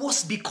 You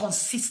must be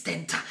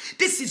consistent.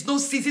 This is no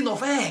season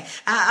of,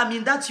 I'm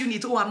in that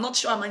unit. Oh, I'm not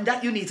sure I'm in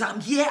that unit.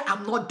 I'm here,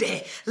 I'm not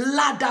there.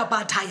 Lada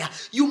bataya.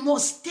 You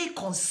must stay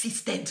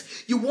consistent.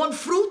 You want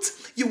fruit?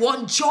 You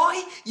want joy?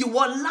 You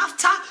want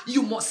laughter?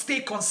 You must stay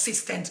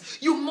consistent.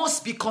 You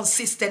must be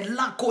consistent.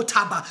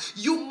 Lakotaba.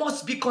 You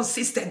must be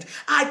consistent.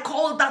 I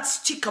call that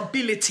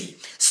stickability.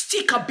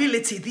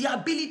 Stickability, the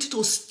ability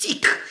to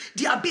stick,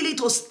 the ability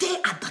to stay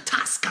at the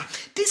task.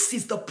 This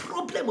is the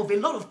problem of a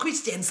lot of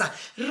Christians,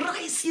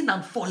 rising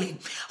and falling.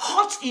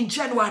 Hot in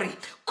January,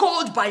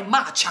 cold by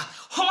March,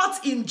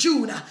 hot in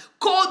June,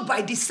 cold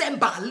by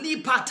December.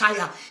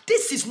 Lipataya.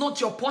 This is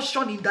not your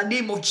portion in the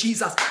name of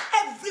Jesus.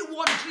 Every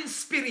wandering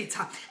spirit,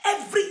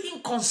 every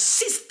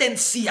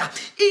inconsistency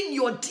in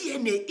your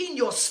DNA, in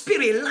your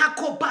spirit,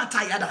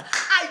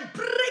 I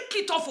break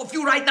it off of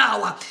you right now.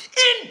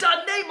 In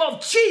the name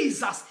of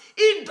Jesus.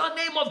 In the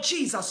name of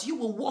Jesus, you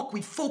will walk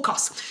with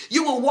focus.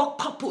 You will walk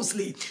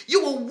purposely.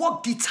 You will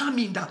walk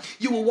determined.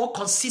 You will walk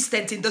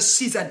consistent in the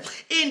season.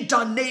 In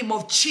the name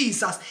of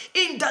Jesus.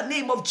 In the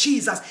name of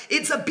Jesus.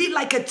 It's a bit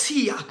like a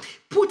tea.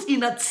 Put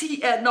in a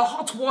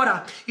hot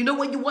water. You know,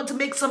 when you want to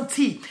make some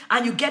tea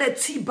and you get a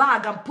tea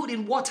bag and put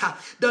in water,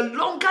 the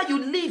longer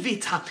you leave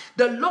it,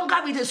 the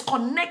longer it is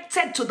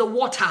connected to the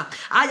water.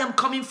 I am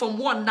coming from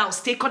 1 now.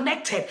 Stay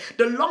connected.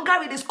 The longer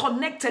it is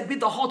connected with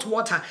the hot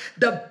water,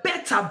 the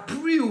better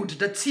brewed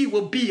the tea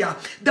will be.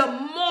 The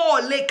more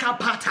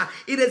lekapata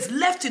it is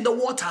left in the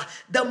water,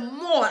 the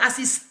more as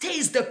it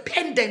stays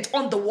dependent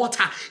on the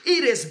water,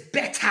 it is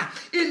better.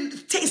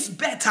 It tastes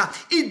better.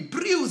 It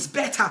brews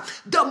better.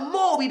 The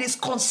more it is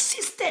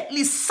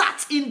consistently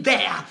sat in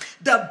there,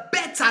 the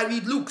better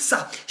it looks.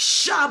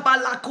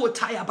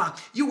 Shabalakotayaba.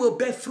 You will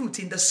bear fruit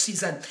in the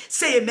season.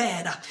 Say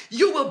amen.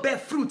 You will bear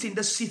fruit in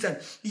the season.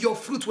 Your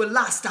fruit will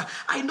last.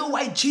 I know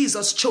why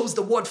Jesus chose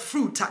the word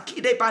fruit.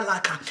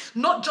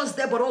 Not just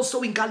there, but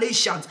also in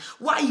Galatians.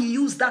 Why he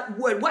used that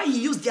word. Why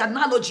he used the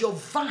analogy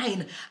of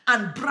vine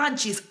and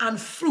branches and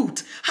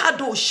fruit.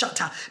 Hado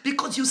shata.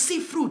 Because you see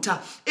fruit.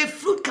 A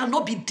fruit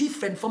cannot be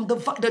different from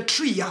the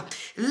tree.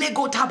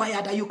 Lego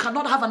tabayada. You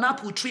cannot have an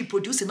apple tree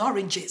producing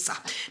oranges.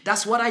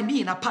 That's what I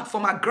mean. Apart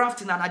from a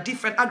grafting and a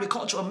different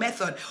agricultural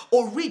method,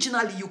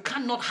 originally you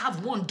cannot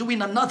have one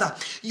doing another.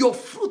 Your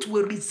fruit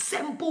will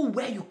resemble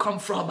where you come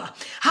from.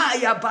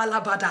 Haya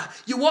balabada.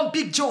 You want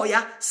big joy?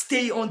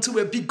 Stay onto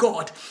a big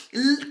God.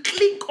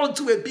 Cling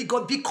onto a big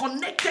God. Be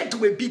connected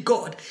to a big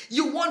God.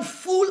 You want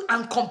full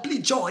and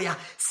complete joy?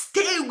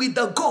 Stay with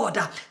the God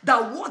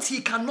that what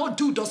he cannot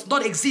do does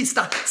not exist.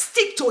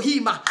 Stick to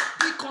him.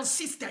 Be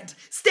consistent.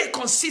 Stay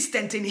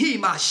consistent in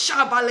him.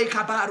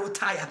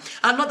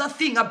 Another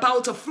thing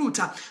about a fruit,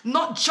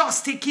 not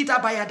just take it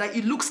that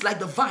it looks like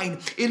the vine.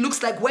 It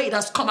looks like where it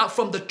has come out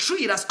from, the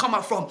tree it has come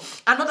out from.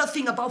 Another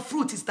thing about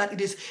fruit is that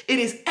it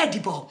is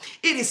edible.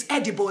 It is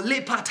edible.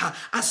 Lepata,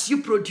 as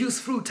you produce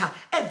fruit,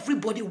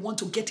 everybody want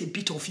to get a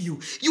bit of you.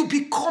 You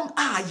become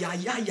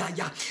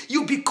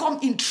you become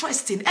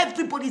interesting.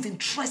 Everybody is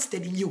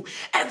interested in you.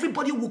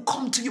 Everybody will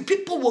come to you.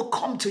 People will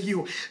come to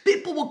you.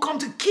 People will come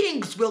to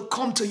kings will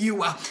come to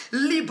you.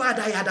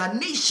 Libadayada,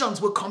 nations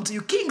will come to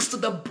you. Kings to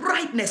the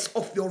brightness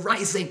of your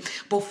rising.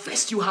 But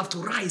first you have to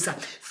rise.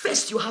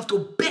 First you have to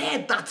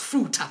bear that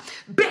fruit.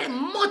 Bear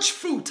much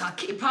fruit.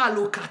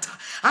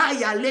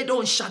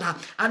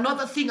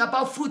 Another thing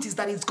about fruit is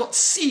that it's got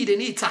seed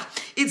in it.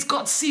 It's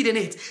got seed in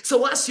it.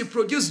 So as you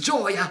produce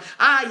joy,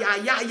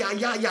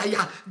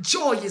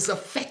 joy is a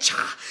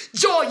fetcher.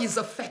 Joy is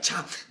a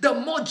fetcher. The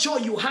more joy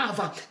you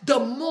have, the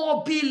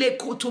more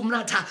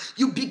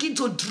you begin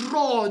to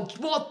draw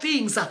more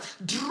things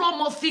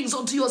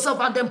onto yourself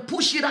and then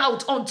push it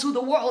out onto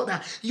the world.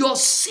 Your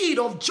seed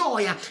of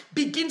joy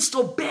begins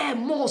to bear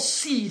more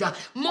seed,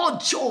 more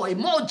joy,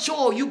 more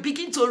joy. You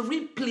begin to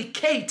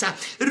replicate,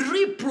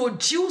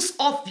 reproduce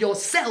of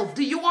yourself.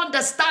 Do you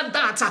understand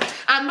that?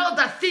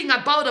 Another thing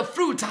about a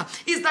fruit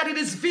is that it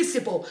is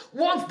visible.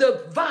 Once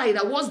the vine,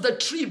 once the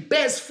tree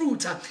bears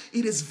fruit,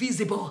 it is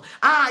visible.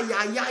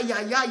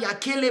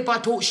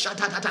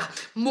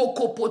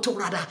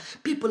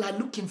 People are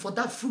looking for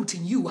that fruit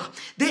in you.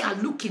 They are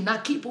looking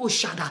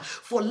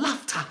for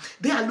laughter.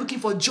 They are looking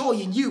for joy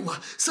in you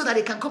so that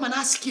they can come and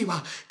ask you,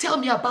 tell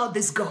me about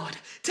this God.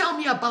 Tell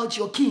me about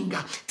your king.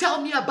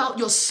 Tell me about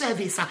your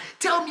service.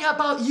 Tell me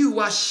about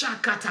you.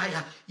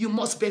 You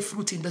must bear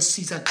fruit in the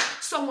season.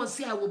 Someone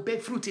say, I will bear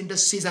fruit in the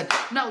season.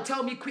 Now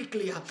tell me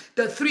quickly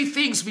the three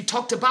things we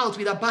talked about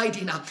with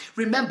abiding.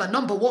 Remember,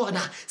 number one,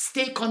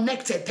 stay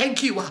connected.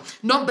 Thank you.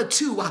 Number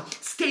two,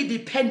 stay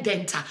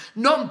dependent.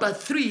 Number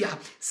three,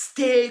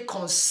 stay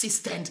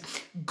consistent.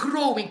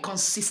 Grow in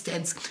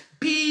consistency.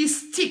 Be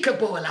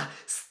stickable.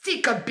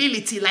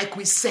 Stickability, like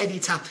we said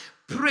it.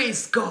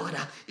 Praise God.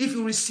 If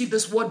you receive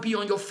this word, be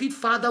on your feet.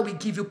 Father, we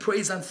give you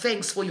praise and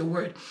thanks for your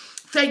word.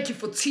 Thank you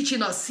for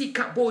teaching us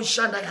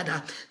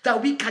that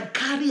we can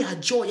carry our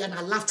joy and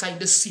our laughter in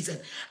this season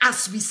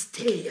as we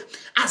stay,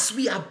 as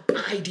we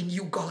abide in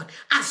you, God,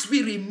 as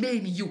we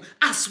remain in you,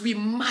 as we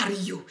marry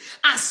you,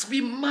 as we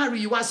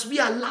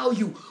allow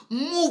you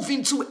move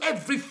into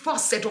every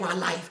facet of our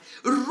life,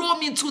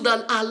 roam into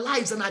our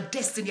lives and our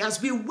destiny, as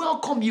we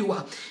welcome you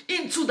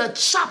into the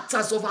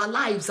chapters of our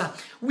lives.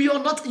 You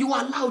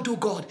are allowed, oh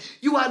God.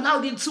 You are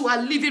allowed into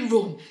our living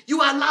room.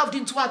 You are allowed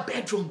into our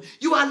bedroom.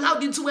 You are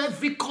allowed into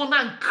every corner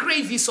and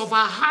crevice of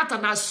our heart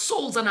and our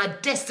souls and our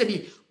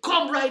destiny.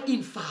 Come right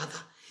in, Father.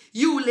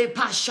 You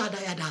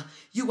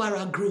are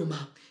a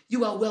groomer.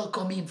 You are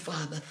welcome in,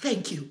 Father.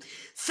 Thank you.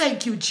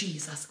 Thank you,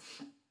 Jesus.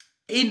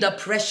 In the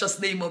precious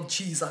name of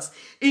Jesus.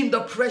 In the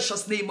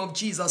precious name of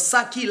Jesus.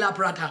 Sakila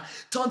brother.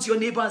 Turn to your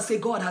neighbor and say,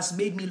 God has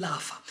made me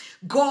laugh.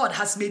 God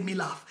has made me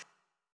laugh.